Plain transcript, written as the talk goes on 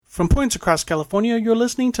From points across California, you're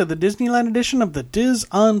listening to the Disneyland edition of the Diz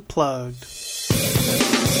Unplugged.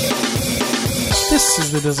 This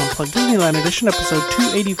is the Diz Unplugged Disneyland edition, episode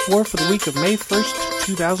 284 for the week of May 1st,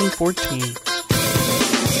 2014.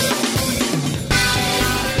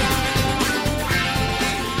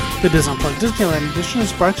 The Diz Unplugged Disneyland edition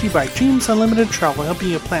is brought to you by Dreams Unlimited Travel, helping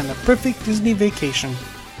you plan the perfect Disney vacation.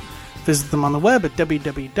 Visit them on the web at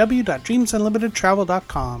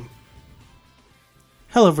www.dreamsunlimitedtravel.com.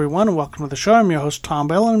 Hello everyone and welcome to the show. I'm your host Tom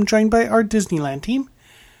Bell and I'm joined by our Disneyland team,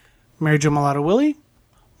 Mary Jo Malato Willie,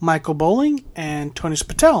 Michael Bowling, and Tony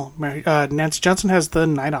Spatel. Nancy Johnson has the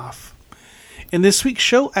night off. In this week's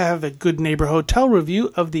show, I have a Good Neighbor Hotel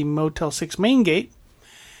review of the Motel 6 main gate,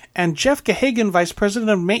 and Jeff Gahagan, Vice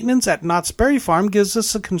President of Maintenance at Knott's Berry Farm, gives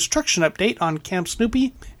us a construction update on Camp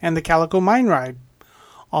Snoopy and the Calico Mine Ride.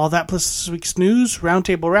 All that plus this week's news,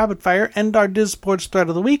 Roundtable Rapid Fire, and our Diz Sports Thread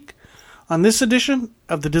of the Week on this edition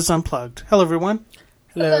of the Diz Unplugged. Hello, everyone.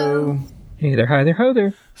 Hello. Hey there, hi there, ho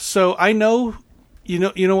there. So I know, you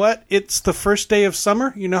know what? It's the first day of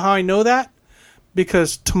summer. You know how I know that?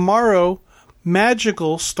 Because tomorrow,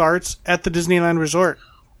 Magical starts at the Disneyland Resort.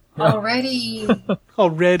 Already.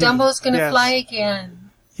 Already. Dumbo's going to fly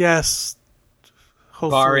again. Yes.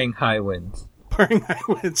 Hopefully. Barring high winds. Barring high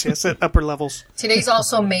winds, yes, at upper levels. Today's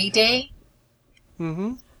also May Day.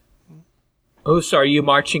 Mm-hmm. Oh, so are you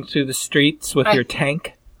marching through the streets with your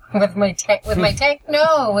tank? With my tank?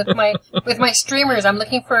 No, with my streamers. I'm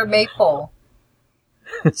looking for a maypole.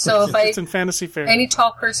 So it's in Fantasy Fair. Any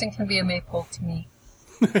tall person can be a maypole to me.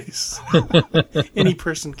 Nice. Any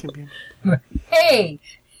person can be. Hey,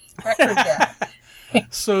 record that.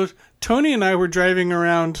 So Tony and I were driving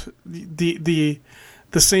around the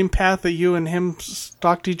same path that you and him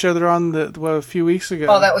stalked each other on a few weeks ago.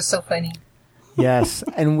 Oh, that was so funny. Yes,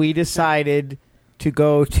 and we decided to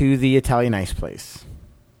go to the Italian ice place.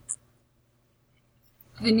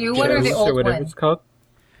 The new one or the old or whatever one? It's called?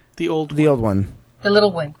 The old one. The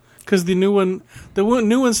little one. Because the new one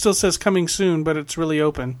still says coming soon, but it's really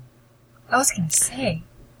open. I was going to say.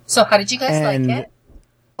 So how did you guys like it?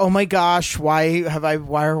 Oh my gosh, why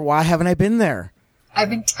haven't I been there? I've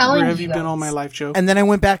been telling you. Where have you been all my life, Joe? And then I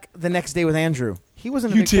went back the next day with Andrew. He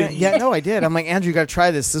wasn't a big fan. Yeah, no, I did. I'm like, Andrew, you got to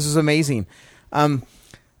try this. This is amazing. And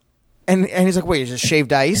he's like, wait, is it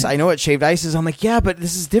shaved ice? I know what shaved ice is. I'm like, yeah, but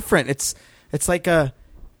this is different. It's like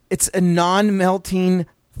it's a non-melting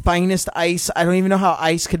finest ice. I don't even know how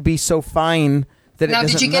ice could be so fine that it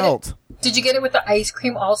doesn't melt. Did you get it with the ice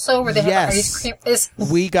cream also? Where they have the ice cream?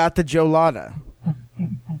 We got the gelada.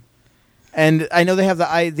 And I know they have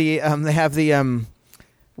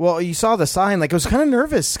well, you saw the sign. Like, I was kind of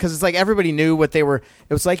nervous because it's like everybody knew what they were.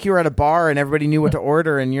 It was like you were at a bar and everybody knew what to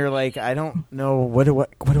order, and you're like, I don't know what do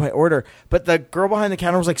I order. But the girl behind the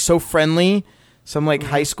counter was like so friendly, some like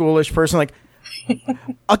high schoolish person. Like,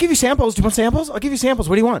 I'll give you samples. Do you want samples? I'll give you samples.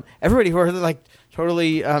 What do you want? Everybody were like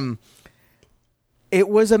totally. It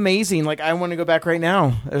was amazing. Like, I want to go back right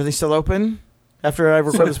now. Are they still open after I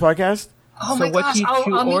record this podcast? Oh my gosh!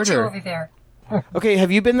 I'll meet you over there. Okay, have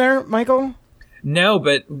you been there, Michael? No,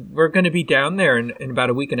 but we're going to be down there in about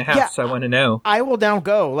a week and a half, so I want to know. I will now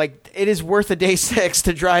go. Like, it is worth a day 6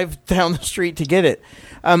 to drive down the street to get it.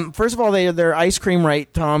 First of all, their ice cream,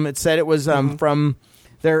 right, Tom? It said it was from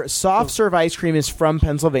their soft serve ice cream is from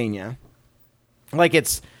Pennsylvania. Like,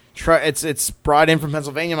 it's brought in from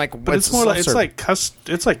Pennsylvania. I'm like, but it's more like it's like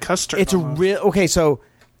custard. It's almost. A real okay. So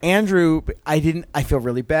Andrew, I feel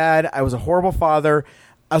really bad. I was a horrible father.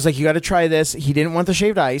 I was like, you got to try this. He didn't want the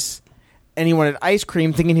shaved ice. And he wanted ice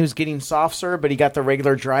cream, thinking he was getting soft serve, but he got the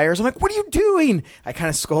regular dryers. I'm like, what are you doing? I kind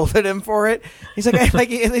of scolded him for it. He's like, I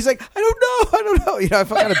don't know. You know, I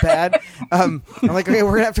felt kind of bad. I'm like, okay,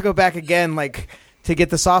 we're gonna have to go back again, like, to get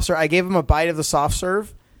the soft serve. I gave him a bite of the soft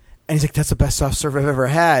serve, and he's like, that's the best soft serve I've ever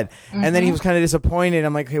had. Mm-hmm. And then he was kind of disappointed.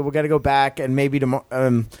 I'm like, okay, we got to go back, and maybe tomorrow,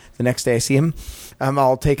 the next day I see him,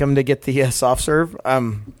 I'll take him to get the soft serve.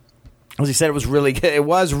 As he said, it was really good. It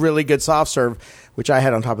was really good soft serve, which I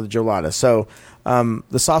had on top of the gelada. So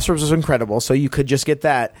the soft serve was incredible. So you could just get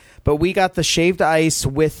that. But we got the shaved ice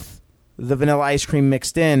with the vanilla ice cream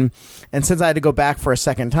mixed in. And since I had to go back for a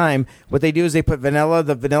second time, what they do is they put the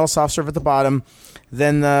vanilla soft serve at the bottom,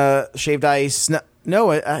 then the shaved ice.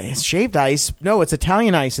 It's shaved ice. No, it's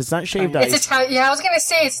Italian ice. It's not shaved ice. It's Italian. Yeah, I was going to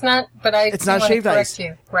say it's not, but it's not shaved ice.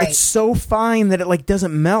 You. Right. It's so fine that it like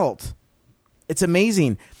doesn't melt. It's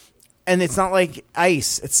amazing. And it's not like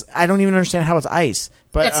ice. I don't even understand how it's ice.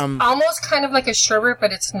 But it's almost kind of like a sherbet,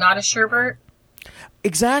 but it's not a sherbet.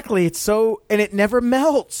 Exactly. It's so, and it never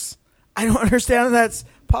melts. I don't understand how that's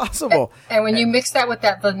possible? And when you mix that with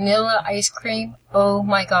that vanilla ice cream, oh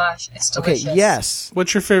my gosh, it's delicious. Okay, yes.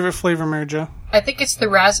 What's your favorite flavor, Mary Jo? I think it's the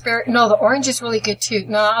raspberry. No, the orange is really good too.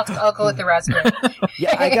 No, I'll go with the raspberry.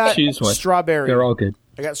 Yeah, I got Choose one. strawberry. They're all good.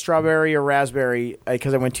 I got strawberry or raspberry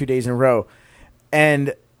because I went 2 days in a row.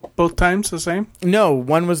 And Both times the same? no,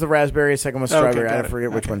 one was the raspberry, second was strawberry. got I it.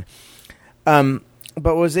 forget which Okay. one.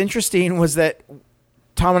 But what was interesting was that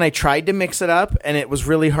Tom and I tried to mix it up, and it was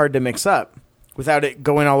really hard to mix up without it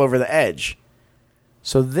going all over the edge.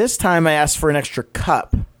 So this time I asked for an extra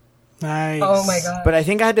cup. Nice. Oh my god. But I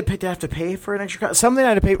think I had to pay for an extra cup. Something I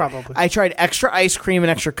had to pay. Probably. I tried extra ice cream and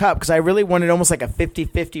extra cup because I really wanted almost like a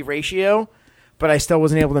 50-50 ratio, but I still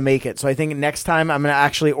wasn't able to make it. So I think next time I'm going to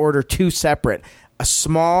actually order 2 separate. A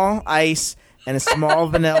small ice and a small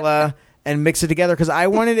vanilla and mix it together because I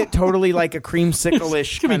wanted it totally like a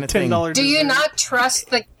creamsicle-ish Give me kind of thing. $10. Do you not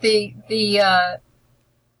trust the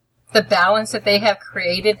balance that they have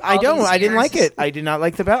created? I all don't. these I didn't years? like it. I did not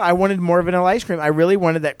like the balance. I wanted more vanilla ice cream. I really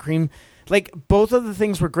wanted that cream. Like, both of the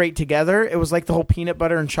things were great together. It was like the whole peanut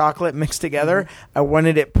butter and chocolate mixed together. I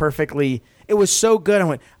wanted it perfectly. It was so good. I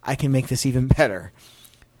went, I can make this even better.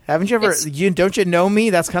 Haven't you ever? Don't you know me?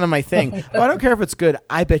 That's kind of my thing. Well, I don't care if it's good.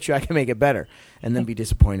 I bet you I can make it better, and then be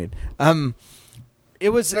disappointed.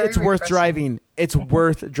 It's worth refreshing. driving. It's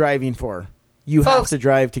worth driving for. You have Folks, to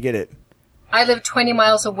drive to get it. I live 20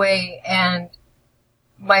 miles away, and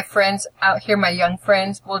my friends out here, my young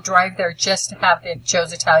friends, will drive there just to have the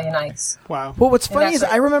Joe's Italian Ice. Wow. Well, what's funny is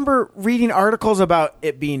that's I remember reading articles about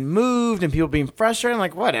it being moved and people being frustrated. I'm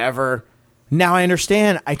like, whatever. Now I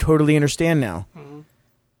understand. I totally understand now.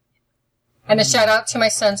 And a shout out to my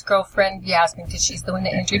son's girlfriend, Yasmin, because she's the one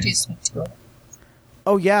that introduced me to it.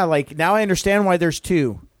 Oh, yeah. Like, now I understand why there's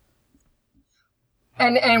 2.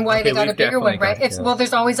 And why Okay, they got a we've bigger one, definitely right? got It's to. well,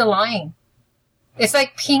 there's always a line. It's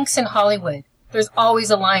like Pink's in Hollywood. There's always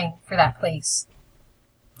a line for that place.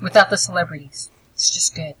 Without the celebrities. It's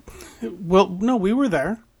just good. Well, no, we were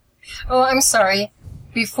there. Oh, I'm sorry.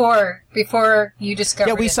 Before you discovered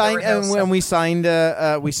Yeah, we it, signed, there were and no when we signed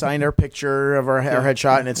our picture of our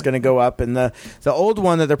headshot, and it's going to go up. And the old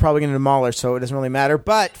one that they're probably going to demolish, so it doesn't really matter.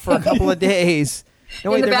 But for a couple of days,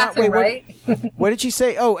 no, in the they're not- bathroom, wait, right? What did she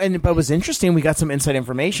say? Oh, but it was interesting. We got some inside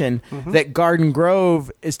information that Garden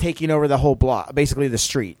Grove is taking over the whole block, basically the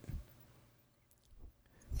street.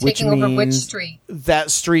 Taking over which street?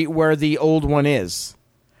 That street where the old one is.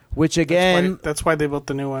 Which again, That's why they built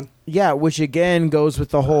the new one. yeah, which again goes with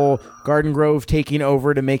the whole Garden Grove taking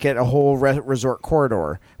over to make it a whole resort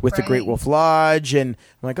corridor with the Great Right. Wolf Lodge. And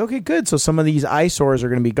I'm like, okay, good. So some of these eyesores are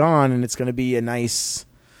going to be gone, and it's going to be a nice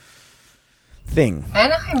thing.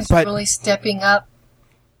 Anaheim's But- really stepping up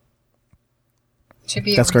to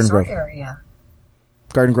be a That's Garden resort Grove. area.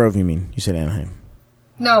 Garden Grove, you mean? You said Anaheim.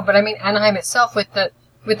 No, but I mean Anaheim itself with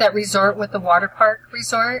that resort, with the water park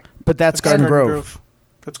resort. But that's Garden Grove.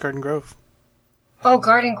 That's Garden Grove. Oh,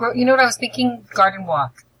 Garden Grove. You know what I was thinking? Garden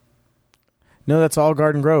Walk. No, that's all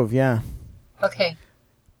Garden Grove, yeah. Okay.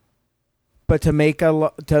 But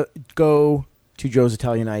to go to Joe's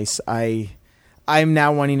Italian Ice, I'm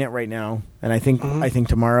now wanting it right now, and I think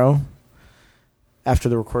tomorrow, after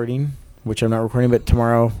the recording, which I'm not recording, but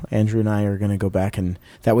tomorrow Andrew and I are going to go back, and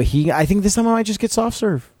that way I think this time I might just get soft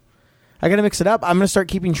serve. I got to mix it up. I'm going to start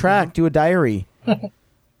keeping track, do a diary.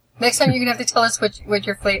 Next time you're gonna have to tell us what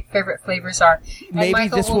your favorite flavors are. And Maybe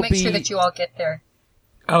Michael this will will make sure be- that you all get there.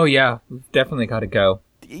 Oh yeah, we've definitely got to go.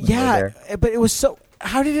 Yeah, but it was so.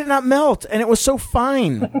 How did it not melt? And it was so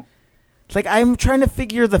fine. Like, I'm trying to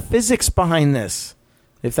figure the physics behind this.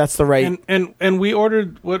 If that's the right. And we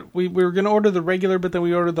ordered what we were going to order the regular, but then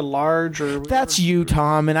we ordered the large. That's you,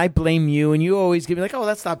 Tom, and I blame you. And you always give me like, "Oh,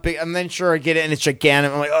 that's not big." And then sure, I get it, and it's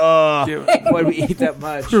gigantic. I'm like, "Oh, Yeah. why do we eat that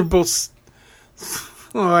much?" We were both.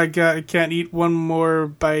 Oh, I can't eat one more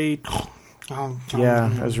bite. Oh, Yeah,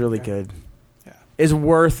 that was really good. Yeah. It's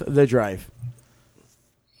worth the drive.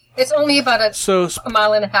 It's only about So a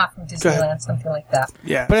mile and a half from ahead. Disneyland, something like that.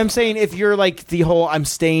 yeah, But I'm saying if you're like the whole I'm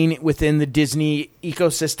staying within the Disney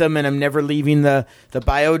ecosystem and I'm never leaving the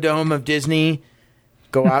biodome of Disney,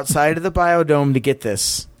 go outside of the biodome to get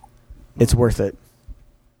this. It's worth it.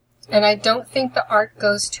 And I don't think the art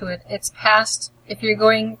goes to it. It's past, if you're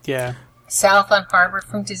going yeah. south on Harbor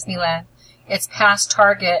from Disneyland, it's past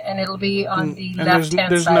Target, and it'll be on the And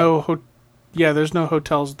left-hand there's side. there's no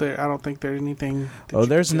hotels there. I don't think there's anything. that Oh, you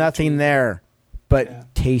there's can get nothing to. there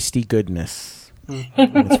but tasty goodness.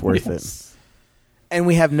 It's worth it. And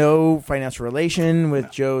we have no financial relation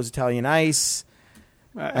with Joe's Italian Ice.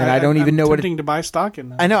 And I don't even know what to buy stock in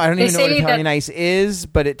that. I know. I don't They even know what say Italian that- Ice is,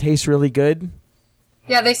 but it tastes really good.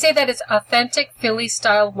 Yeah, they say that it's authentic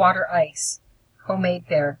Philly-style water ice. homemade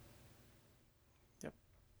there. Yep.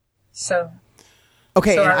 So.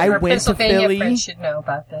 Okay, So and I our went to Pennsylvania Philly. friends should know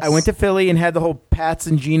about this. I went to Philly and had the whole Pat's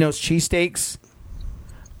and Geno's cheesesteaks.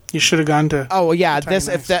 You should have gone to. Oh yeah, Italian this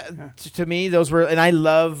if Ice. that Yeah. to me those were, and I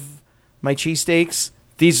love my cheesesteaks.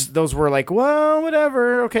 Those were like, well,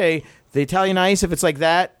 whatever. Okay, the Italian Ice. If it's like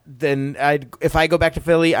that, then if I go back to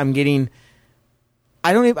Philly, I'm getting.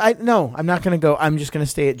 No, I'm not going to go. I'm just going to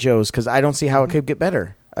stay at Joe's because I don't see how it could get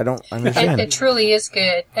better. I don't understand. It truly is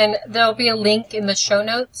good, and there'll be a link in the show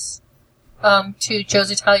notes to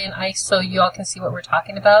Joe's Italian Ice, so you all can see what we're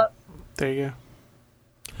talking about. There you go.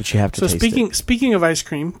 But you have to. So taste speaking of ice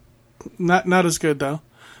cream, not as good though.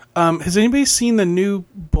 Has anybody seen the new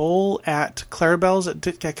bowl at Clarabelle's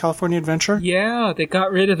at California Adventure? Yeah, they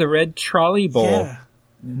got rid of the red trolley bowl. Yeah.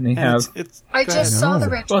 And they And have. I just saw the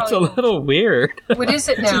red Well, it's a trolley. little weird. What is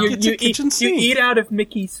it now? It's a kitchen you sink. eat out of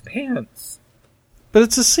Mickey's pants. But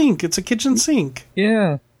it's a sink. It's a kitchen sink.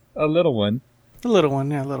 Yeah, a little one. A little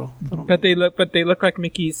one, yeah, little. But they look like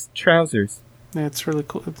Mickey's trousers. Yeah, it's really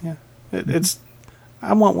cool. Yeah, it's.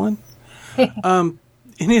 I want one.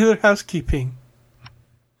 Any other housekeeping?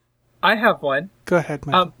 I have one. Go ahead,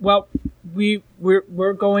 Mike. Well,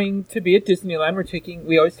 we're going to be at Disneyland.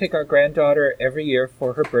 We always take our granddaughter every year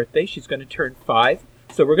for her birthday. She's going to turn 5,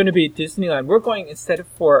 so we're going to be at Disneyland. We're going instead of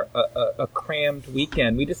for a crammed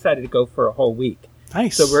weekend. We decided to go for a whole week.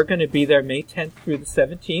 Nice. So we're going to be there May 10th through the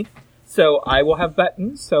 17th. So I will have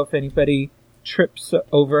buttons. So if anybody trips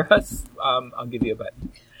over us, I'll give you a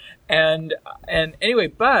button. And anyway,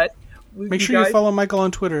 but Make sure you follow Michael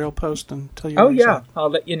on Twitter. He'll post and tell you. Oh where he's yeah, at. I'll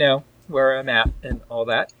let you know where I'm at and all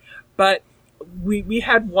that. But we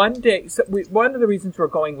had one day. So one of the reasons we're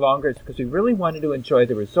going longer is because we really wanted to enjoy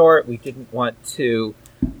the resort. We didn't want to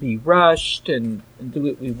be rushed and do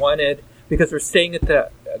what we wanted because we're staying at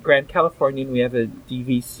the Grand Californian. We have a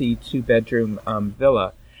DVC 2-bedroom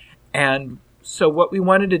villa, and so what we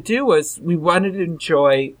wanted to do was we wanted to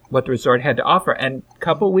enjoy what the resort had to offer. And a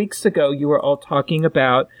couple weeks ago, you were all talking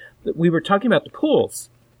about. We were talking about the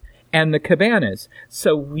pools and the cabanas.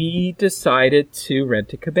 So we decided to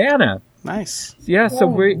rent a cabana. Nice. Yeah, so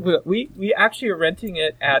we actually are renting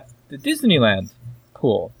it at the Disneyland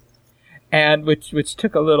pool. And which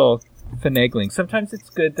took a little finagling. Sometimes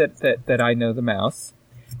it's good that I know the mouse.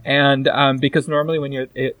 And because normally when you're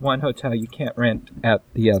at one hotel you can't rent at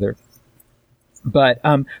the other. But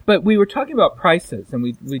we were talking about prices and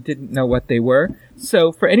we didn't know what they were.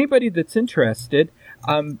 So for anybody that's interested,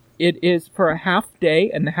 it is for a half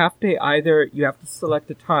day, and the half day either you have to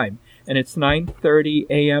select a time, and it's 9:30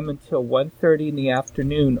 a.m. until 1:30 in the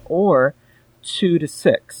afternoon, or 2 to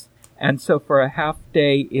 6. And so for a half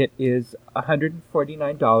day, it is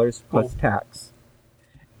 $149 plus tax,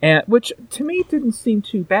 and which to me didn't seem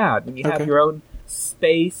too bad. And you have your own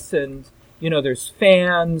space, and there's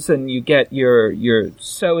fans, and you get your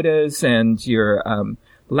sodas and your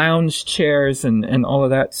lounge chairs and all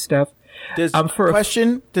of that stuff.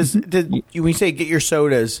 When you say get your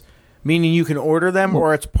sodas, meaning you can order them,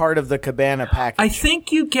 or it's part of the cabana package?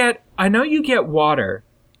 I know you get water,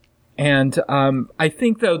 and I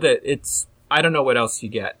think though that I don't know what else you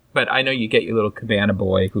get, but I know you get your little cabana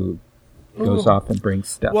boy who goes off and brings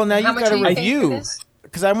stuff. Well, now you've got a review,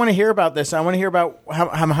 because I want to hear about this. I want to hear about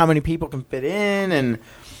how many people can fit in, and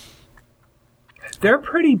they're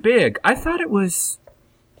pretty big. I thought it was.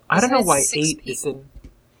 I don't know why 8 isn't.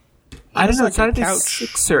 I don't know. It's either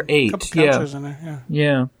 6 or 8. Couple couches in there,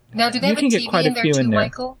 yeah. Now, do they have a TV in there too,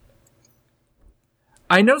 Michael?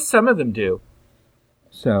 I know some of them do.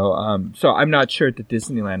 So I'm not sure at the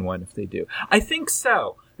Disneyland one if they do. I think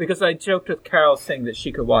so, because I joked with Carol saying that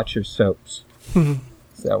she could watch her soaps.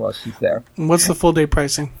 So while she's there. What's the full day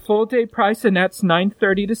pricing? Full day price, and that's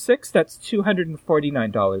 9:30 to 6. That's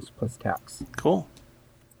 $249 plus tax. Cool.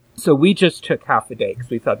 So we just took half a day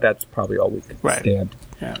because we thought that's probably all we could stand.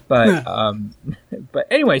 Yeah. But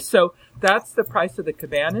anyway, so that's the price of the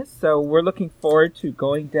cabanas. So we're looking forward to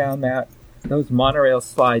going down those monorail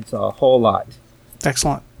slides a whole lot.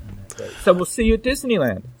 Excellent. So we'll see you at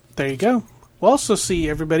Disneyland. There you go. We'll also see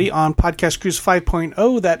everybody on Podcast Cruise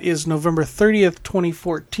 5.0. That is November 30th,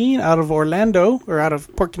 2014, out of Orlando, or out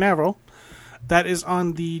of Port Canaveral. That is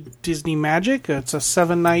on the Disney Magic. It's a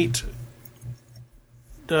 7-night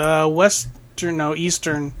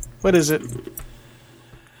Eastern. What is it?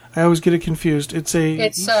 I always get it confused. It's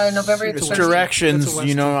November. It's directions.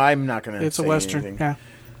 I'm not going to. It's a Western. Anything. Yeah.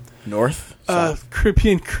 North.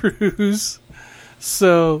 Caribbean cruise.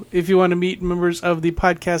 So if you want to meet members of the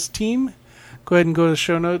podcast team, go ahead and go to the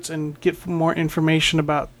show notes and get more information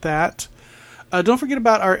about that. Don't forget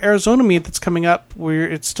about our Arizona meet that's coming up.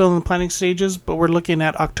 It's still in the planning stages, but we're looking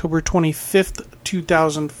at October 25th,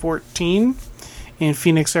 2014 in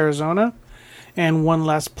Phoenix, Arizona. And one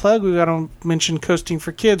last plug, we got to mention Coasting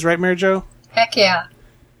for Kids, right, Mary Jo? Heck yeah.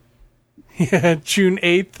 Yeah, June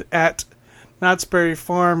 8th at Knott's Berry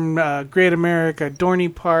Farm, Great America,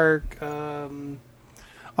 Dorney Park,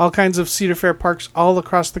 all kinds of Cedar Fair parks all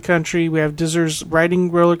across the country. We have Dizzers riding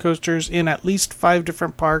roller coasters in at least 5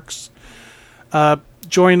 different parks.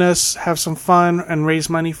 Join us, have some fun, and raise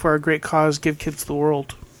money for our great cause, Give Kids the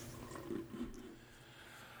World.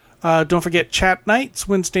 Don't forget chat nights,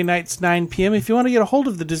 Wednesday nights, 9 p.m. If you want to get a hold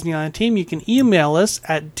of the Disneyland team, you can email us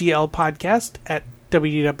at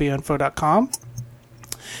dlpodcast@wdwinfo.com.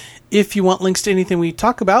 If you want links to anything we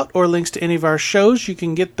talk about or links to any of our shows, you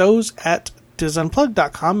can get those at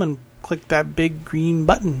disunplug.com and click that big green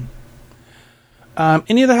button.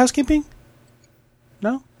 Any other housekeeping?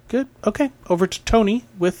 No? Good. Okay. Over to Tony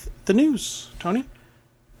with the news. Tony?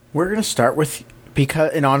 We're going to start with,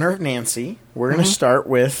 because in honor of Nancy, we're going to start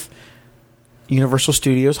with Universal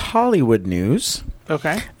Studios Hollywood news.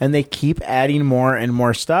 Okay. And they keep adding more and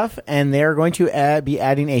more stuff, and they're going to be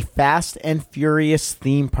adding a Fast and Furious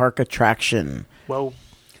theme park attraction. Whoa.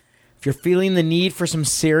 If you're feeling the need for some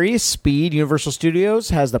serious speed, Universal Studios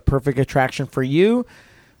has the perfect attraction for you.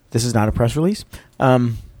 This is not a press release.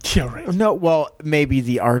 Yeah, right. No, well, maybe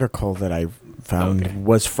the article that I found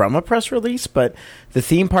was from a press release, but the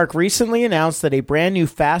theme park recently announced that a brand new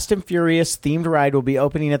Fast and Furious themed ride will be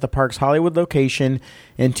opening at the park's Hollywood location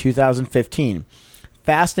in 2015.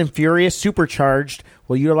 Fast and Furious Supercharged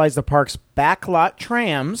will utilize the park's backlot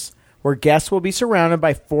trams, where guests will be surrounded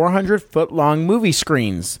by 400-foot-long movie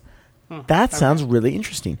screens. That sounds really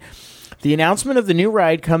interesting. The announcement of the new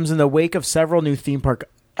ride comes in the wake of several new theme park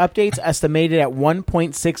updates estimated at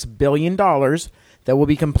 $1.6 billion that will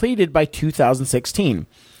be completed by 2016.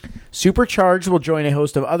 Supercharged will join a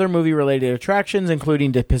host of other movie-related attractions,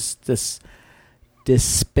 including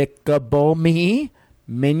Despicable Me,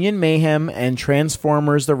 Minion Mayhem, and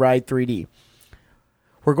Transformers The Ride 3D.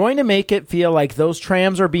 We're going to make it feel like those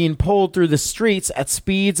trams are being pulled through the streets at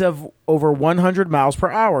speeds of over 100 miles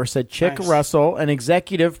per hour, said Chick Russell, an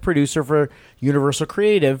executive producer for Universal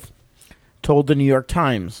Creative, told the New York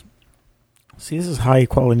Times. See, this is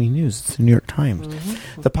high-quality news. It's the New York Times.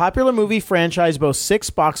 The popular movie franchise boasts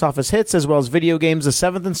 6 box office hits as well as video games. The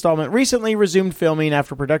 7th installment recently resumed filming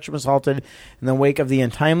after production was halted in the wake of the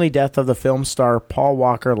untimely death of the film star Paul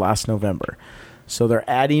Walker last November. So they're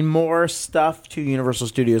adding more stuff to Universal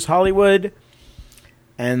Studios Hollywood,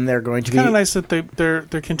 and they're going to be... It's kind of nice that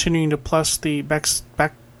they're continuing to plus the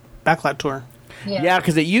backlot tour. Yeah,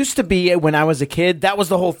 because it used to be, when I was a kid, that was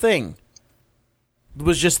the whole thing. It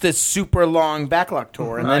was just this super long backlot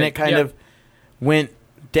tour, and then it kind of went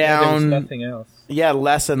down. There was nothing else. Yeah,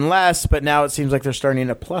 less and less, but now it seems like they're starting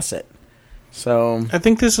to plus it. So I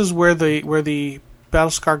think this is where the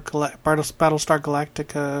Battlestar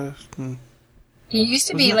Galactica... It used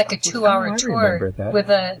to be like a 2-hour tour with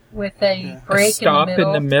a break stop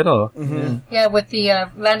in the middle. Yeah, with the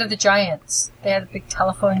Land of the Giants. They had a big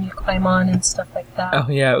telephone you climb on and stuff like that. Oh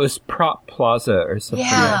yeah, it was Prop Plaza or something.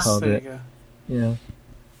 Yeah. They called it. Yeah.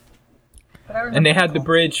 And they had the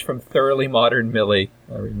bridge from Thoroughly Modern Millie.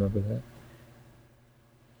 I remember that.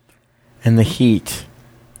 And the heat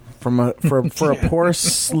for a poor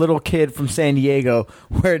little kid from San Diego,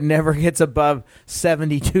 where it never gets above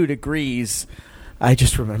 72 degrees. I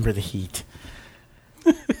just remember the heat.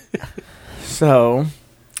 So,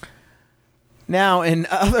 now in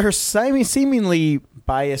other seemingly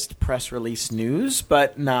biased press release news,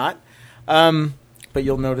 but not, but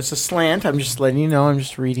you'll notice a slant. I'm just letting you know. I'm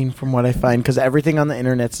just reading from what I find, because everything on the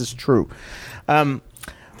internet is true.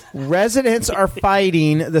 Residents are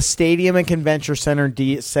fighting the stadium and convention center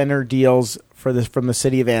deals from the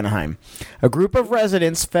City of Anaheim. A group of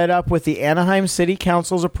residents, fed up with the Anaheim City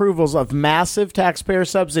Council's approvals of massive taxpayer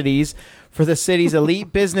subsidies for the city's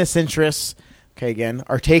elite business interests,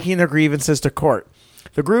 are taking their grievances to court.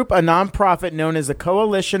 The group, a nonprofit known as the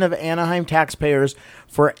Coalition of Anaheim Taxpayers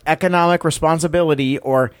for Economic Responsibility,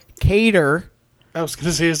 or CATER. I was going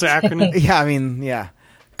to say, is the acronym? Yeah.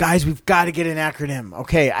 Guys, we've got to get an acronym.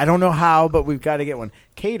 Okay, I don't know how, but we've got to get one.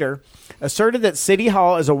 CATER asserted that City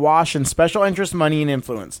Hall is awash in special interest money and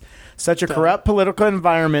influence. Such a corrupt political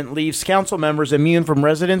environment leaves council members immune from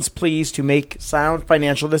residents' pleas to make sound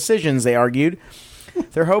financial decisions, they argued.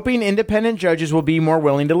 They're hoping independent judges will be more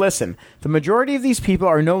willing to listen. The majority of these people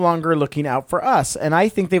are no longer looking out for us, and I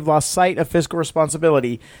think they've lost sight of fiscal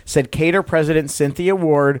responsibility, said CATER President Cynthia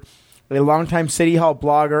Ward, a longtime City Hall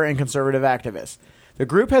blogger and conservative activist. The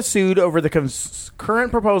group has sued over the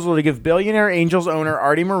current proposal to give billionaire Angels owner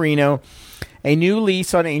Artie Moreno a new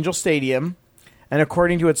lease on Angel Stadium, and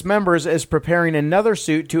according to its members, is preparing another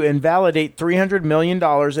suit to invalidate $300 million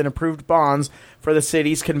in approved bonds for the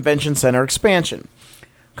city's convention center expansion.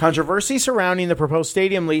 Controversy surrounding the proposed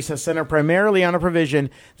stadium lease has centered primarily on a provision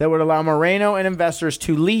that would allow Moreno and investors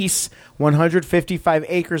to lease 155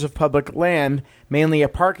 acres of public land, mainly a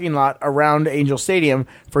parking lot around Angel Stadium,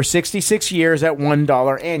 for 66 years at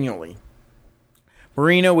 $1 annually.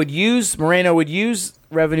 Moreno would use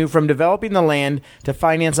revenue from developing the land to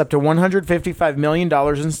finance up to $155 million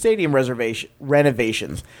in stadium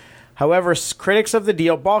renovations. However, critics of the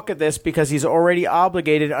deal balk at this because he's already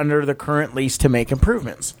obligated under the current lease to make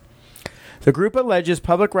improvements. The group alleges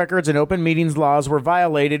public records and open meetings laws were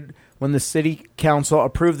violated when the city council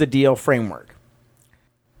approved the deal framework.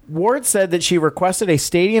 Ward said that she requested a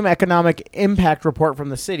stadium economic impact report from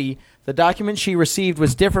the city. The document she received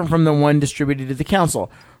was different from the one distributed to the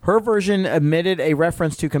council. Her version omitted a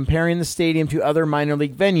reference to comparing the stadium to other minor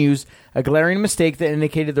league venues, a glaring mistake that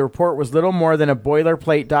indicated the report was little more than a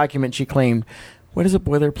boilerplate document, she claimed. What does a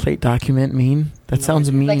boilerplate document mean? That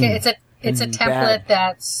sounds mean. Like it's a template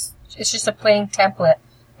it's just a plain template.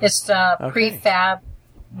 It's prefab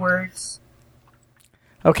words.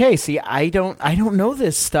 Okay, see, I don't know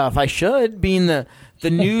this stuff. I should, being the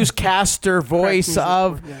newscaster voice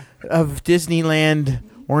of Disneyland,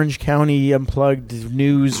 Orange County Unplugged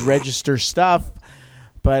news register stuff,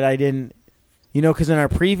 but I didn't, because in our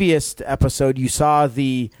previous episode you saw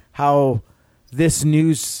how this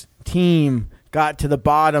news team got to the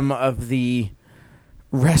bottom of the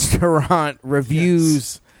restaurant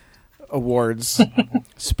reviews awards.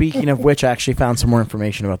 Speaking of which, I actually found some more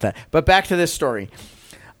information about that. But back to this story.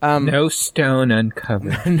 No stone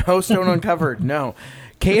uncovered. No stone uncovered, no.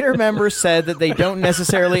 Cater members said that they don't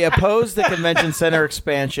necessarily oppose the convention center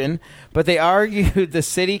expansion, but they argued the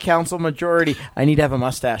city council majority. I need to have a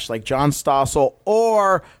mustache like John Stossel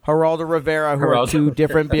or Geraldo Rivera, who are two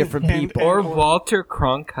different people. Or Walter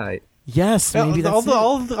Cronkite. Yes, maybe that's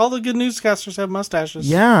all the good newscasters have mustaches.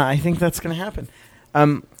 Yeah, I think that's going to happen.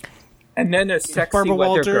 And then a sexy Barbara weather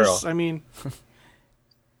Walters, girl. I mean...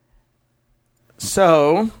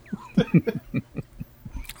 So,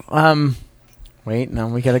 wait, no,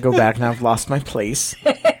 we got to go back now. I've lost my place.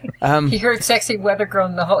 He heard sexy weather girl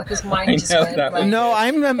and his mind just went like... No,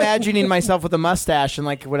 I'm imagining myself with a mustache and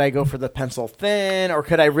would I go for the pencil thin or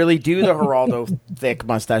could I really do the Geraldo thick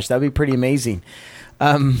mustache? That'd be pretty amazing.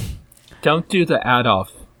 Don't do the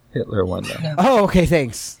Adolf Hitler one though. No. Oh, okay,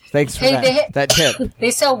 thanks. Thanks for that tip. They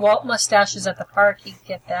sell Walt mustaches at the park. You can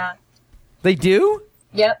get that. They do?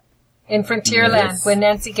 Yep. In Frontierland, Yes. when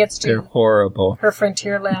Nancy gets to They're horrible. her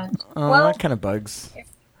Frontierland. Oh, well, that kind of bugs.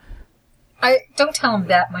 I don't tell him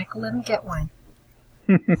that, Michael. Let him get one.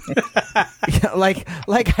 Yeah,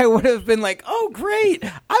 like I would have been like, oh, great,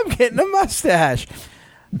 I'm getting a mustache.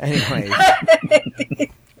 Anyway.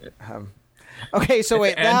 Okay, so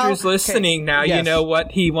wait. If Andrew's listening now. Yes. You know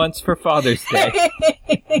what he wants for Father's Day.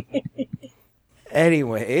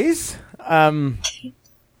 Anyways,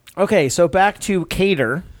 okay, so back to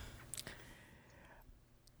Cater.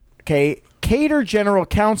 Okay, Cater General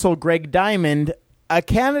Counsel Greg Diamond, a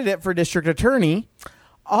candidate for district attorney,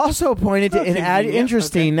 also pointed to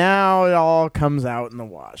interesting. Now it all comes out in the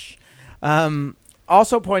wash.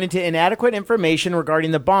 Also pointed to inadequate information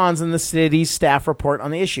regarding the bonds in the city's staff report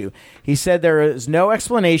on the issue. He said there is no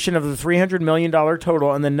explanation of the $300 million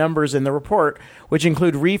total and the numbers in the report, which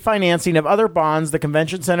include refinancing of other bonds, the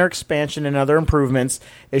convention center expansion, and other improvements,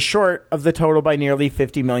 is short of the total by nearly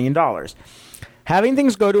 $50 million. Having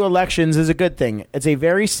things go to elections is a good thing. It's a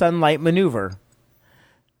very sunlight maneuver.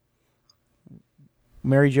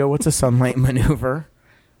 Mary Jo, what's a sunlight maneuver?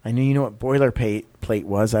 I know you know what boilerplate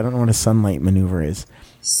was. I don't know what a sunlight maneuver is.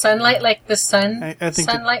 Sunlight like the sun? I think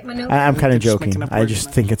sunlight maneuver? I'm kind of just joking. making up I words, just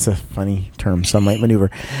man. think it's a funny term, sunlight maneuver.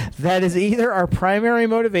 That is either our primary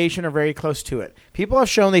motivation or very close to it. People have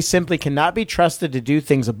shown they simply cannot be trusted to do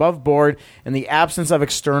things above board in the absence of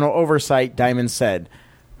external oversight, Diamond said,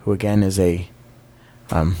 who again is a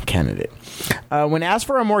candidate. When asked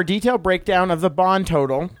for a more detailed breakdown of the bond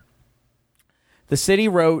total, the city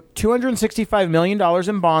wrote $265 million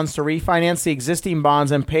in bonds to refinance the existing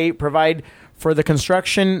bonds and provide for the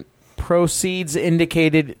construction proceeds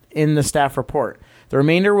indicated in the staff report. The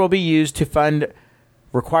remainder will be used to fund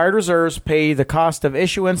required reserves, pay the cost of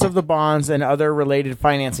issuance of the bonds, and other related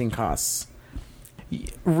financing costs.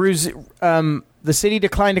 The city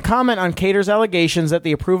declined to comment on Cater's allegations that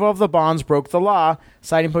the approval of the bonds broke the law,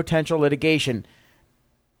 citing potential litigation.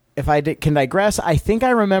 If I can digress, I think I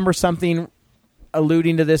remember something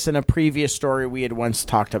alluding to this in a previous story we had once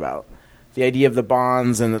talked about. The idea of the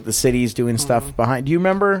bonds and that the city's doing stuff behind. Do you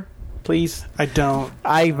remember, please? I don't.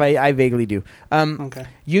 I vaguely do. Okay.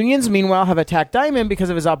 Unions, meanwhile, have attacked Diamond because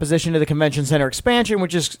of his opposition to the convention center expansion,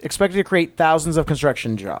 which is expected to create thousands of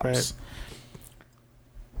construction jobs.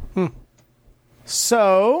 Right.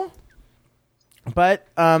 So, but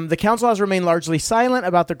the council has remained largely silent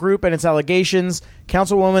about the group and its allegations.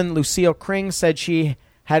 Councilwoman Lucille Kring said she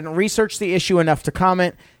hadn't researched the issue enough to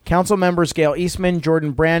comment. Council members Gail Eastman,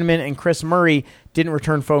 Jordan Brandman, and Chris Murray didn't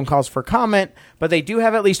return phone calls for comment, but they do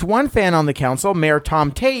have at least one fan on the council. Mayor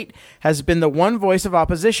Tom Tate has been the one voice of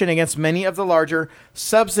opposition against many of the larger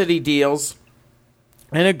subsidy deals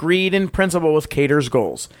and agreed in principle with Cater's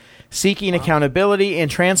goals. Seeking accountability and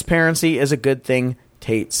transparency is a good thing,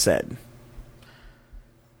 Tate said.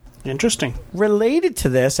 Interesting. Related to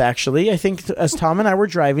this, actually, I think as Tom and I were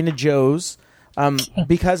driving to Joe's,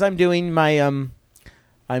 because I'm doing my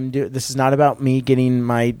this is not about me getting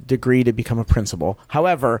my degree to become a principal.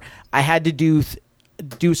 However, I had to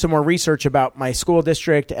do some more research about my school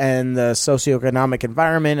district and the socioeconomic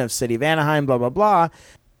environment of City of Anaheim, blah, blah, blah.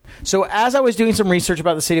 So as I was doing some research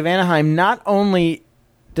about the City of Anaheim, not only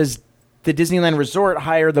does the Disneyland Resort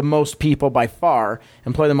hire the most people by far,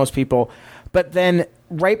 employ the most people, but then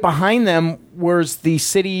right behind them was the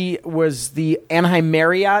Anaheim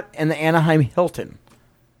Marriott and the Anaheim Hilton.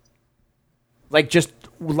 Like just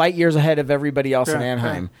light years ahead of everybody else in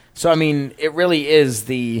Anaheim. Right. So, I mean, it really is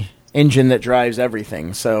the engine that drives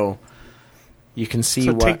everything. So you can see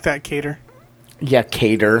so take that, Cater. Yeah,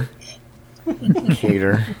 Cater.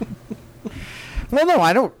 Cater. Well,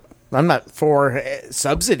 no, I'm not for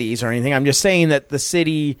subsidies or anything. I'm just saying that the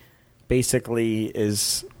city basically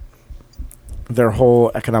is their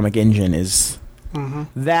whole economic engine is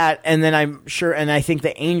that. And then I'm sure, and I think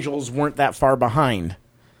the Angels weren't that far behind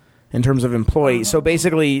in terms of employees. So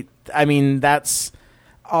basically, I mean,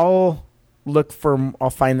 I'll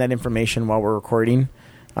find that information while we're recording.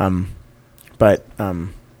 Yeah,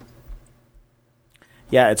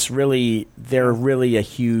 they're really a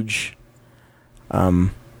huge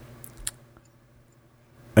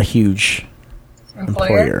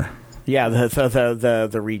employer. Yeah,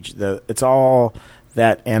 the region, it's all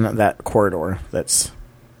that and that corridor that's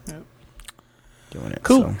doing it.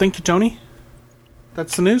 Cool. So. Thank you, Tony.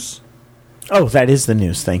 That's the news? Oh, that is the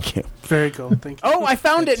news. Thank you. Very cool. Thank you. Oh, I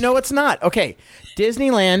found it. No, it's not. Okay.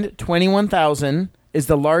 Disneyland, 21,000, is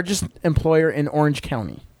the largest employer in Orange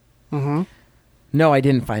County. Mm-hmm. No, I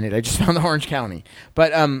didn't find it. I just found the Orange County.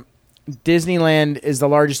 But Disneyland is the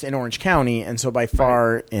largest in Orange County, and so by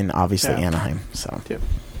far in, obviously, Anaheim. So. Yep.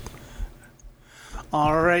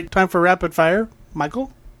 All right. Time for rapid fire.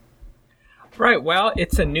 Michael? Right, well,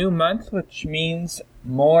 it's a new month, which means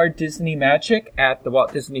more Disney magic at the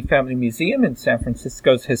Walt Disney Family Museum in San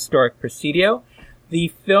Francisco's historic Presidio. The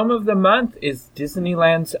film of the month is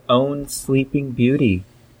Disneyland's own Sleeping Beauty.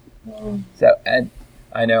 So, and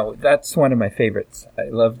I know, that's one of my favorites. I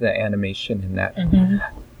love the animation in that. Mm-hmm.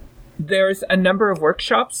 There's a number of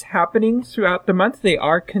workshops happening throughout the month. They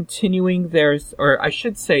are continuing or I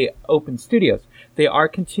should say open studios. They are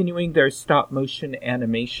continuing their stop-motion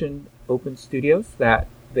animation open studios that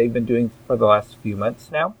they've been doing for the last few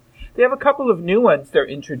months now. They have a couple of new ones they're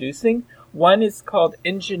introducing. One is called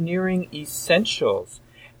Engineering Essentials.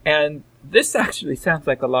 And this actually sounds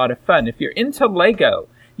like a lot of fun. If you're into Lego,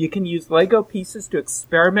 you can use Lego pieces to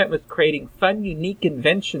experiment with creating fun, unique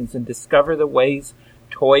inventions and discover the ways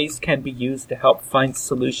toys can be used to help find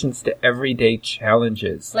solutions to everyday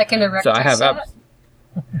challenges. Like an erector set?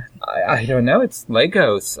 I don't know. It's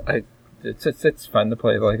Legos. It's fun to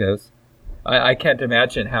play Legos. I can't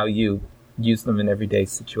imagine how you use them in everyday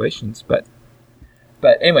situations, but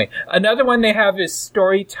anyway, another one they have is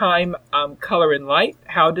Storytime Color and Light.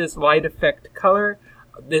 How does light affect color?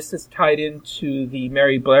 This is tied into the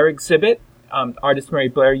Mary Blair exhibit. Artist Mary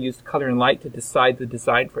Blair used color and light to decide the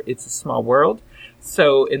design for It's a Small World.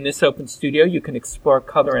 So in this open studio, you can explore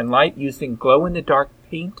color and light using glow-in-the-dark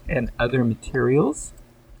paint and other materials.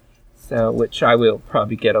 So, which I will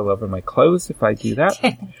probably get all over my clothes if I do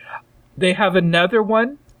that. They have another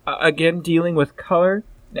one, again, dealing with color.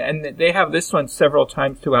 And they have this one several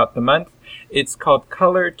times throughout the month. It's called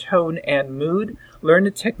Color, Tone, and Mood. Learn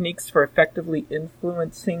the techniques for effectively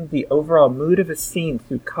influencing the overall mood of a scene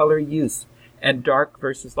through color use and dark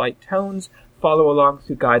versus light tones. Follow along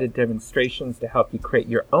through guided demonstrations to help you create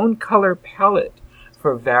your own color palette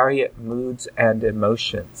for varied moods and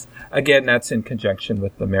emotions. Again, that's in conjunction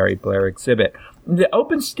with the Mary Blair exhibit. The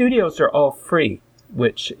open studios are all free,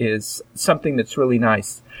 which is something that's really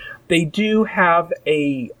nice. They do have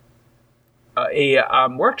a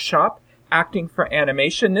workshop acting for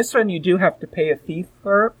animation. This one you do have to pay a fee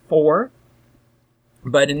for.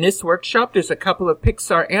 But in this workshop, there's a couple of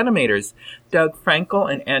Pixar animators, Doug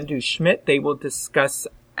Frankel and Andrew Schmidt. They will discuss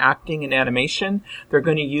acting and animation. They're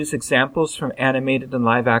going to use examples from animated and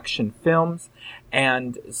live action films.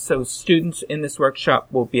 And so students in this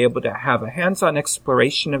workshop will be able to have a hands-on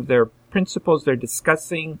exploration of their principles they're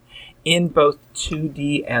discussing in both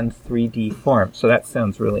 2D and 3D form. So that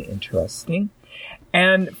sounds really interesting.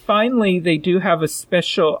 And finally, they do have a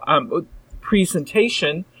special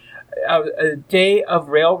presentation, a day of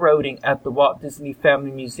railroading at the Walt Disney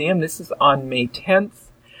Family Museum. This is on May 10th.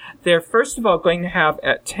 They're first of all going to have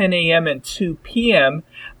at 10 a.m. and 2 p.m.,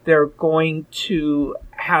 they're going to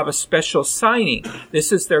have a special signing.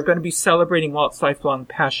 They're going to be celebrating Walt's lifelong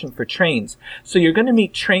passion for trains. So you're going to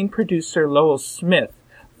meet train producer Lowell Smith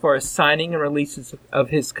for a signing and releases of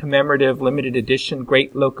his commemorative limited edition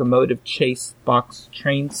Great Locomotive Chase box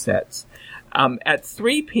train sets. At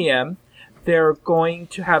 3 p.m., they're going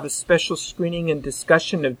to have a special screening and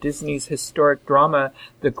discussion of Disney's historic drama,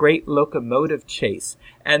 The Great Locomotive Chase.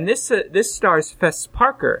 And this stars Fess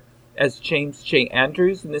Parker as James J.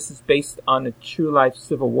 Andrews, and this is based on a true-life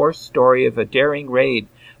Civil War story of a daring raid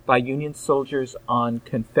by Union soldiers on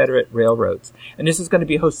Confederate railroads. And this is going to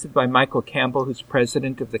be hosted by Michael Campbell, who's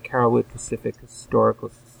president of the Carolwood Pacific Historical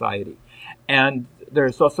Society. And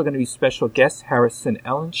there's also going to be special guests, Harrison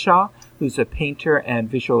Ellenshaw, who's a painter and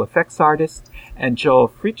visual effects artist, and Joel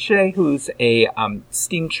Fritzsche, who's a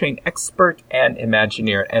steam train expert and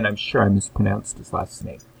Imagineer, and I'm sure I mispronounced his last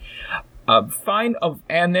name.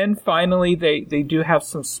 And then finally, they do have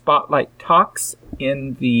some spotlight talks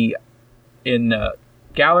in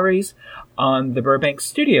galleries on the Burbank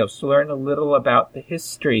Studios to learn a little about the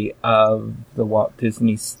history of the Walt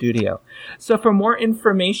Disney Studio. So for more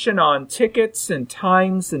information on tickets and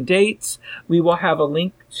times and dates, we will have a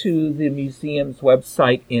link to the museum's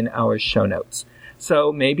website in our show notes.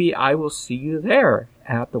 So maybe I will see you there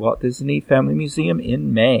at the Walt Disney Family Museum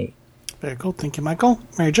in May. Very cool. Thank you, Michael.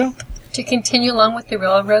 Mary Jo? To continue along with the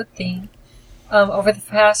railroad theme, over the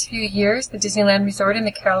past few years, the Disneyland Resort and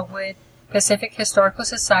the Carolwood Pacific Historical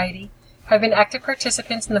Society have been active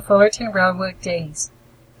participants in the Fullerton Railroad Days.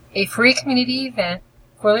 A free community event,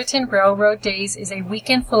 Fullerton Railroad Days is a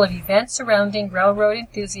weekend full of events surrounding railroad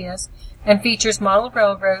enthusiasts and features model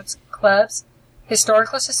railroads, clubs,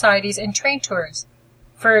 historical societies, and train tours.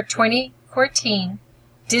 For 2014,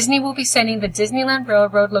 Disney will be sending the Disneyland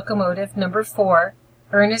Railroad Locomotive No. 4,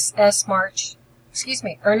 Ernest S. Marsh, to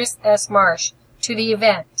the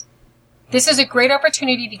event. This is a great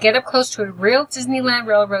opportunity to get up close to a real Disneyland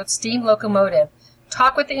Railroad steam locomotive,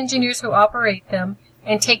 talk with the engineers who operate them,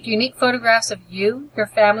 and take unique photographs of you, your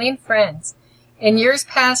family, and friends. In years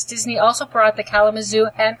past, Disney also brought the Kalamazoo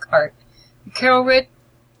handcart. The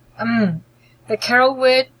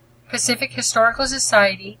Carolwood Pacific Historical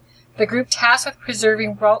Society, the group tasked with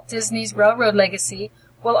preserving Walt Disney's railroad legacy,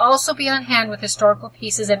 will also be on hand with historical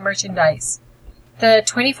pieces and merchandise. The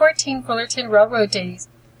 2014 Fullerton Railroad Days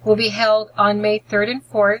will be held on May 3rd and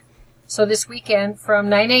 4th, so this weekend, from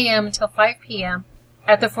 9 a.m. until 5 p.m.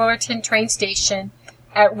 at the Fullerton train station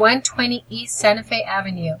at 120 East Santa Fe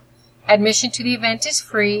Avenue. Admission to the event is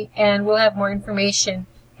free, and we'll have more information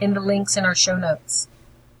in the links in our show notes.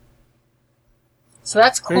 So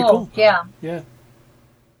that's cool. Very cool. Yeah. Yeah.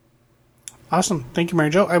 Awesome. Thank you, Mary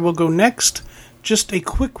Jo. I will go next. Just a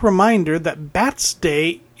quick reminder that Bats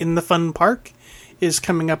Day in the Fun Park is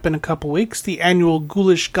coming up in a couple weeks. The annual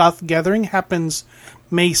Ghoulish Goth Gathering happens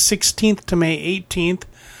May 16th to May 18th,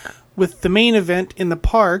 with the main event in the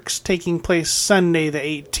parks taking place Sunday the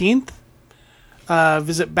 18th.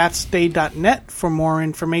 Visit batsday.net for more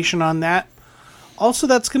information on that. Also,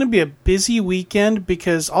 that's going to be a busy weekend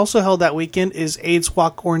because also held that weekend is AIDS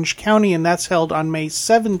Walk Orange County, and that's held on May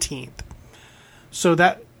 17th. So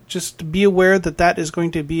that just be aware that is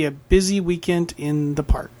going to be a busy weekend in the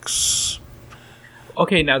parks.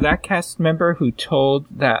 Okay, now that cast member who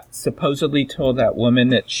supposedly told that woman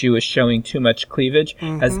that she was showing too much cleavage,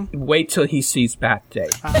 wait till he sees Bat Day.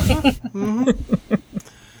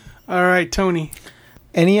 All right, Tony.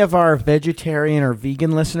 Any of our vegetarian or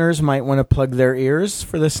vegan listeners might want to plug their ears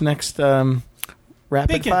for this next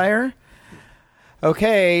rapid fire.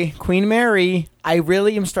 Okay, Queen Mary. I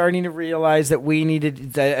really am starting to realize that we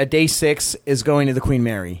needed a day 6 is going to the Queen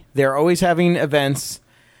Mary. They're always having events,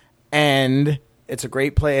 and it's a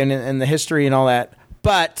great play and the history and all that.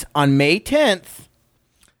 But on May 10th,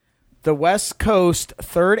 the West Coast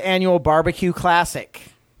 3rd Annual Barbecue Classic.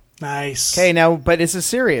 Nice. Okay, now, but this is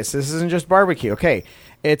serious. This isn't just barbecue. Okay,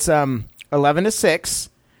 it's 11 to 6.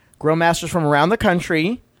 Grill masters from around the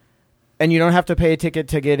country. And you don't have to pay a ticket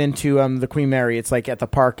to get into the Queen Mary. It's like at the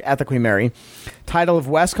park at the Queen Mary. Title of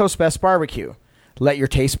West Coast Best Barbecue. Let your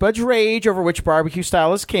taste buds rage over which barbecue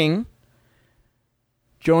style is king.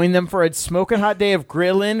 Join them for a smoking hot day of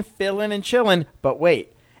grilling, filling, and chilling. But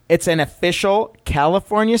wait, it's an official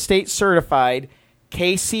California State certified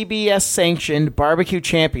KCBS sanctioned barbecue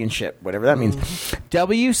championship, whatever that means.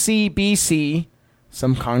 WCBC,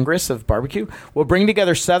 some Congress of barbecue, will bring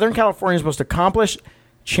together Southern California's most accomplished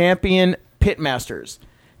champion pitmasters.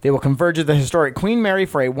 They will converge at the historic Queen Mary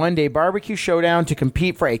for a one-day barbecue showdown to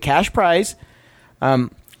compete for a cash prize.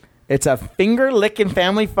 It's a finger-licking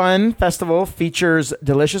family fun festival. Features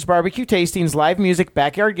delicious barbecue tastings, live music,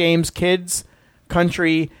 backyard games, kids,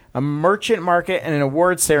 country, a merchant market, and an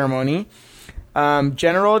award ceremony.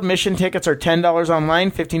 General admission tickets are $10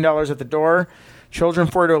 online, $15 at the door. Children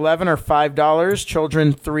 4 to 11 are $5.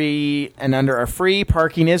 Children 3 and under are free.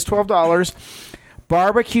 Parking is $12.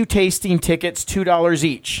 Barbecue tasting tickets, $2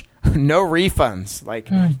 each. No refunds.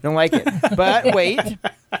 Don't like it. But wait,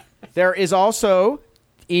 there is also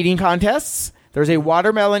eating contests. There's a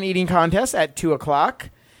watermelon eating contest at 2 o'clock.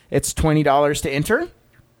 It's $20 to enter.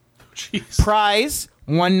 Jeez. Prize,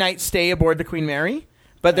 one night stay aboard the Queen Mary.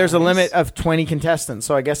 But there's a limit of 20 contestants,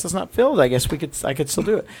 so I guess it's not filled. I guess I could still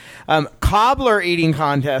do it. Cobbler eating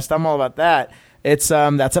contest. I'm all about that. It's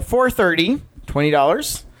that's at 4:30,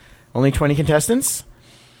 $20. Only 20 contestants.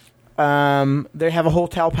 They have a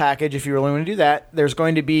hotel package if you really want to do that. There's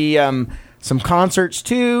going to be some concerts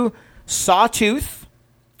too. Sawtooth.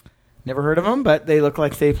 Never heard of them, but they look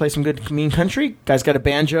like they play some good mean country. Guy's got a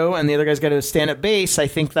banjo, and the other guy's got a stand-up bass. I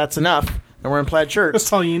think that's enough. And we're in plaid shirts.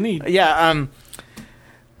 That's all you need. Yeah.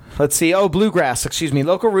 Let's see. Oh, bluegrass. Excuse me.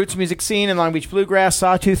 Local roots music scene in Long Beach Bluegrass.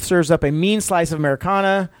 Sawtooth serves up a mean slice of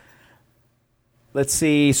Americana. Let's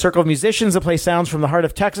see. Circle of musicians that play sounds from the heart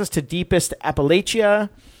of Texas to deepest Appalachia.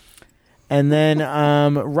 And then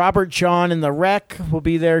Robert John and the Wreck will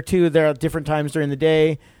be there too. They're at different times during the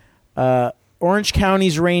day. Orange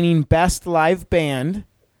County's reigning best live band.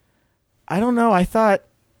 I don't know. I thought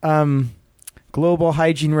Global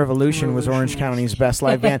Hygiene Revolution was Orange County's best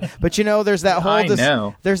live band. But there's that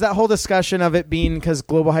whole there's that whole discussion of it being because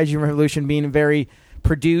Global Hygiene Revolution being very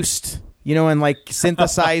produced, and like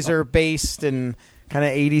synthesizer based and kind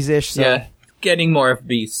of 80s-ish. So. Yeah, getting more of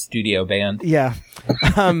the studio band. Yeah.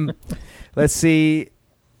 Let's see.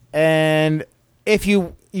 And if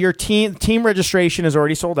your team registration is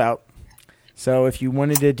already sold out. So if you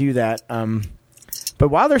wanted to do that, but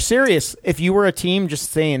while they're serious, if you were a team,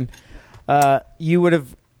 just saying, you would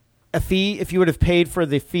have a fee. If you would have paid for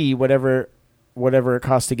the fee, whatever it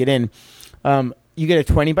costs to get in, you get a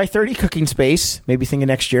 20 by 30 cooking space. Maybe thinking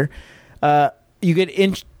next year, you get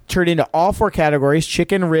entered into all 4 categories: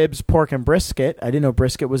 chicken, ribs, pork, and brisket. I didn't know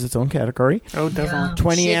brisket was its own category. Oh, definitely. Yeah.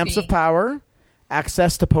 20 amps of power,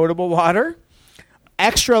 access to potable water.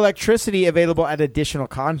 Extra electricity available at additional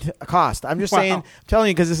cost. I'm just saying, I'm telling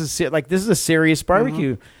you, because this is a serious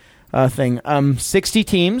barbecue thing. 60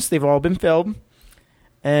 teams, they've all been filled,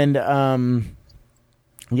 and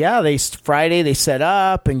Friday they set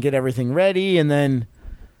up and get everything ready, and then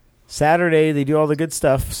Saturday they do all the good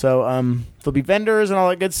stuff. So there'll be vendors and all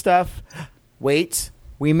that good stuff. Wait.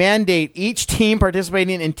 We mandate each team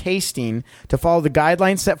participating in tasting to follow the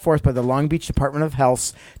guidelines set forth by the Long Beach Department of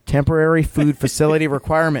Health's temporary food facility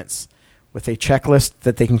requirements with a checklist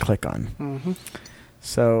that they can click on. Mm-hmm.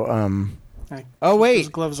 So,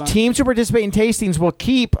 wait. Teams who participate in tastings will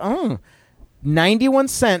keep 91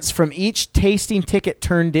 cents from each tasting ticket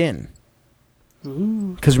turned in.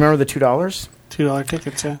 Because remember the $2? $2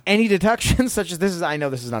 tickets, yeah. Any deductions such as I know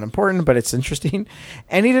this is not important, but it's interesting.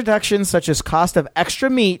 Any deductions such as cost of extra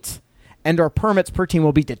meat and or permits per team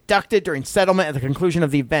will be deducted during settlement at the conclusion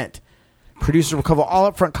of the event. Producers will cover all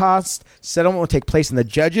upfront costs. Settlement will take place in the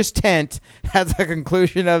judge's tent at the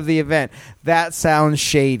conclusion of the event. That sounds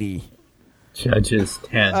shady. Judge's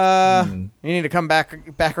tent. You need to come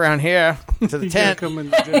back around here to the tent. Come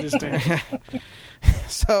in the judge's tent.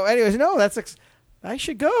 So, anyways, I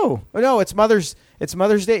should go. Oh, no, it's Mother's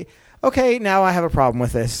Day. Okay, now I have a problem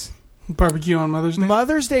with this. Barbecue on Mother's Day?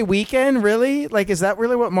 Mother's Day weekend, really? Is that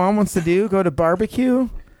really what Mom wants to do? Go to barbecue?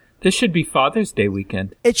 This should be Father's Day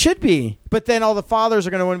weekend. It should be. But then all the fathers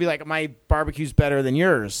are going to want to be like, my barbecue's better than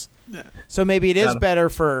yours. Yeah. So maybe it is better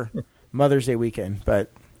for Mother's Day weekend.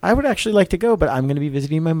 But I would actually like to go, but I'm going to be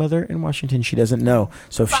visiting my mother in Washington. She doesn't know.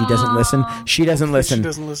 So if she doesn't listen, she doesn't listen. She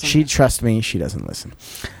doesn't listen. Trust me, she doesn't listen.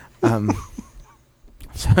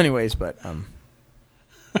 So anyways, but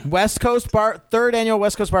West Coast third annual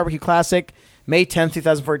West Coast Barbecue Classic, May 10th,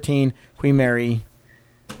 2014, Queen Mary.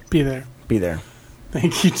 Be there. Be there.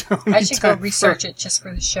 Thank you, Tony. I should go research it just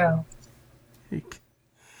for the show.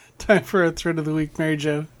 Time for a thread of the week, Mary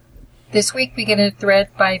Jo. This week we get a thread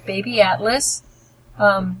by Baby Atlas,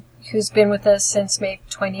 who's been with us since May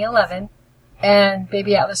 2011. And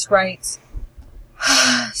Baby Atlas writes,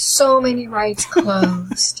 so many rides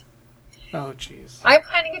closed. Oh, jeez. I'm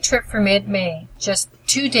planning a trip for mid-May, just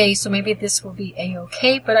 2 days, so maybe this will be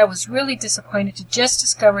A-okay, but I was really disappointed to just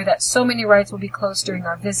discover that so many rides will be closed during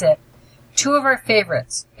our visit. 2 of our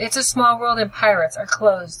favorites, It's a Small World and Pirates, are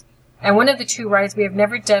closed, and one of the 2 rides we have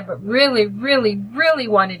never done but really, really, really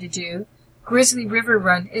wanted to do, Grizzly River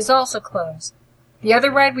Run, is also closed. The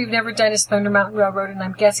other ride we've never done is Thunder Mountain Railroad, and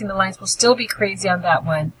I'm guessing the lines will still be crazy on that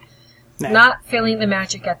one. Nah. Not feeling the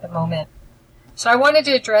magic at the moment. So I wanted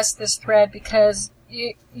to address this thread because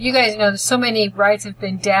you guys know that so many rides have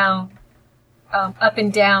been down, up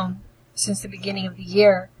and down since the beginning of the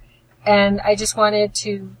year. And I just wanted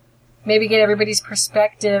to maybe get everybody's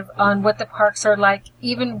perspective on what the parks are like,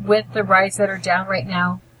 even with the rides that are down right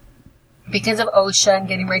now. Because of OSHA and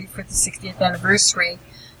getting ready for the 60th anniversary,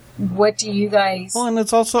 what do you guys... Well, and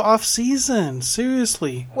it's also off-season.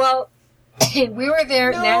 Seriously. Well... we were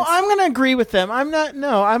there. No, I'm going to agree with them. I'm not.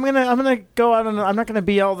 No, I'm going to go out and I'm not going to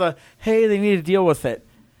be all the hey. They need to deal with it.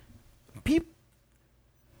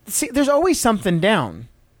 See, there's always something down,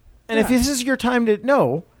 and if this is your time to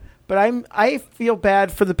know, but I feel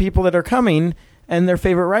bad for the people that are coming and their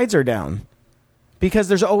favorite rides are down because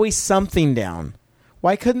there's always something down.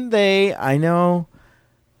 Why couldn't they? I know.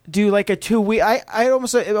 Do like a 2 week. I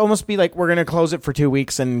almost be like we're going to close it for 2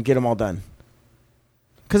 weeks and get them all done.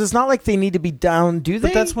 Because it's not like they need to be down, do they?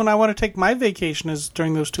 But that's when I want to take my vacation, is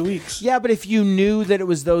during those 2 weeks. Yeah, but if you knew that it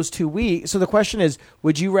was those 2 weeks... So the question is,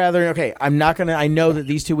 would you rather... Okay, I know that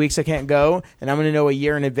these 2 weeks I can't go, and I'm going to know a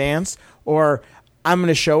year in advance, or I'm going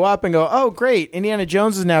to show up and go, oh, great, Indiana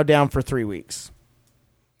Jones is now down for 3 weeks.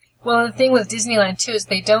 Well, the thing with Disneyland, too, is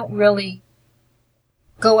they don't really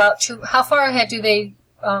go out to... How far ahead do they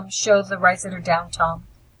show the rides that are down, Tom?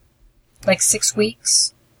 Like 6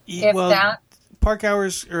 weeks? If that? Park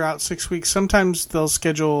hours are out 6 weeks. Sometimes they'll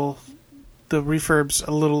schedule the refurbs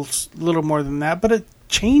a little more than that, but it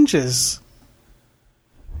changes.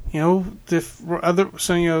 They had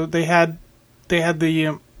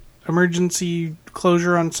the emergency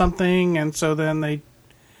closure on something, and so then they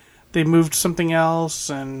moved something else,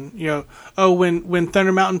 and when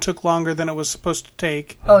Thunder Mountain took longer than it was supposed to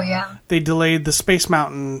take. Oh yeah. They delayed the Space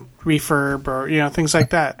Mountain refurb, or things like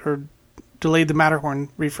that, or delayed the Matterhorn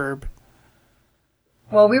refurb.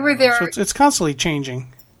 Well, we were there... So it's constantly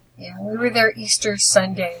changing. Yeah, we were there Easter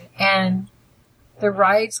Sunday, and the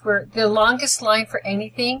rides were... The longest line for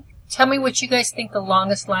anything... Tell me what you guys think the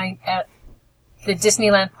longest line at the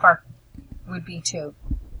Disneyland park would be, too.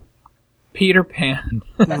 Peter Pan.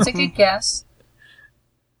 That's a good guess.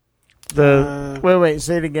 Wait,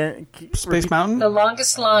 say it again. Space Mountain? The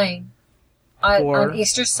longest line on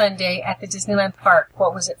Easter Sunday at the Disneyland park,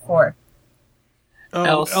 what was it for?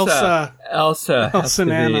 Oh, Elsa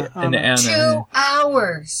and Anna. 2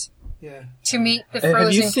 hours. Yeah. To meet the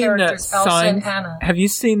Frozen characters, Elsa and Anna. Have you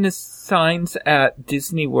seen the signs at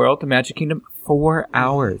Disney World, the Magic Kingdom? 4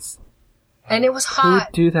 hours. And it was hot. Who would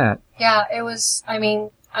do that? Yeah, it was. I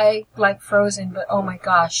mean, I like Frozen, but oh my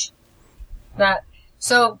gosh, that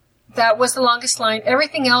was the longest line.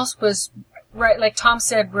 Everything else was right. Like Tom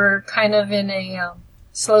said, we're kind of in a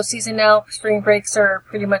slow season now. Spring breaks are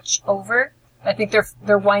pretty much over. I think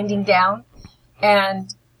they're winding down,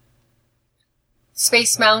 and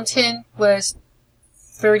Space Mountain was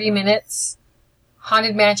 30 minutes.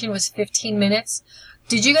 Haunted Mansion was 15 minutes.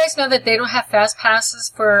 Did you guys know that they don't have fast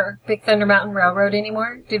passes for Big Thunder Mountain Railroad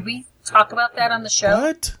anymore? Did we talk about that on the show?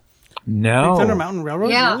 What? No. Big Thunder Mountain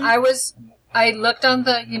Railroad? Yeah, really? I looked on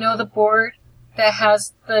the board that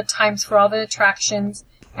has the times for all the attractions,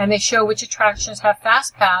 and they show which attractions have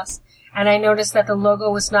fast pass. And I noticed that the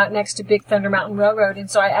logo was not next to Big Thunder Mountain Railroad,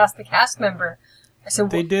 and so I asked the cast member. I said,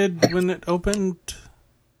 they did when it opened.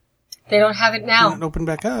 They don't have it now. When it opened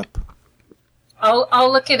back up.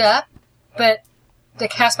 I'll look it up, but the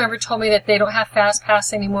cast member told me that they don't have Fast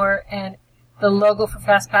Pass anymore, and the logo for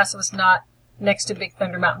Fast Pass was not next to Big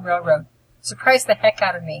Thunder Mountain Railroad. Surprised the heck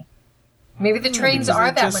out of me. Maybe the trains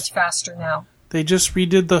are that much faster now. They just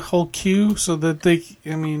redid the whole queue so that it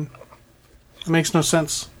makes no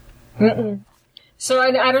sense. Mm-mm. So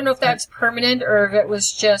I don't know if that's permanent or if it was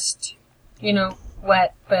just,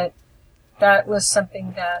 wet, but that was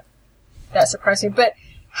something that surprised me. But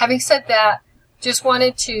having said that, just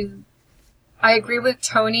wanted to, I agree with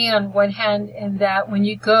Tony on one hand in that when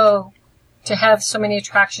you go to have so many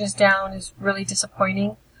attractions down is really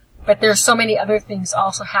disappointing, but there's so many other things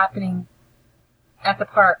also happening at the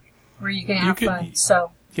park where you can have fun.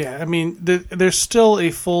 So Yeah, I mean, there's still a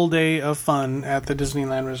full day of fun at the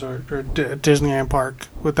Disneyland Resort or Disneyland Park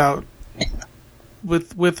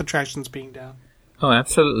with attractions being down. Oh,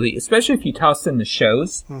 absolutely. Especially if you toss in the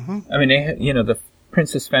shows. Mm-hmm. I mean, the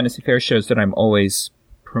Princess Fantasy Fair shows that I'm always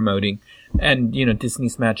promoting, and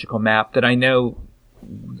Disney's Magical Map that I know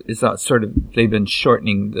is they've been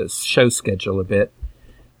shortening the show schedule a bit,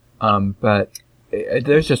 but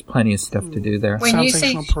there's just plenty of stuff to do there. When you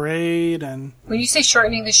say Parade and when you say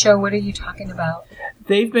shortening the show, what are you talking about?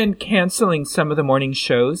 They've been canceling some of the morning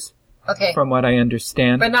shows. Okay, from what I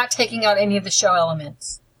understand, but not taking out any of the show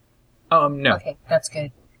elements. No. Okay, that's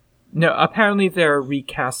good. No, apparently they're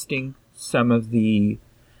recasting some of the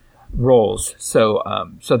roles, so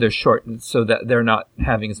they're shortened so that they're not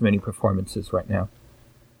having as many performances right now.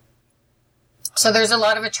 So there's a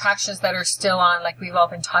lot of attractions that are still on, like we've all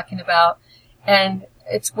been talking about, and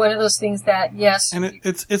it's one of those things that, yes, and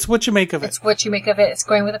it's what you make of it. It's what you make of it. It's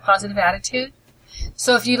going with a positive attitude.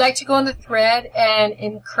 So if you'd like to go on the thread and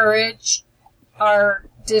encourage our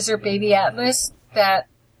Dizzer Baby Atlas that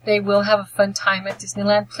they will have a fun time at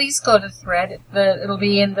Disneyland, please go to the thread. It'll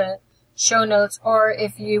be in the show notes, or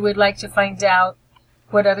if you would like to find out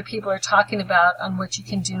what other people are talking about on what you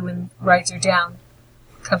can do when rides are down,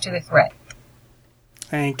 come to the thread.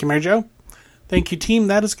 Thank you, Mary Jo. Thank you, team.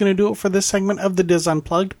 That is going to do it for this segment of the Diz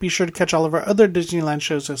Unplugged. Be sure to catch all of our other Disneyland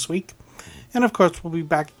shows this week. And, of course, we'll be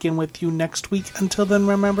back again with you next week. Until then,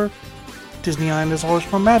 remember, Disneyland is always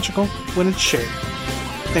more magical when it's shared.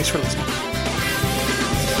 Thanks for listening.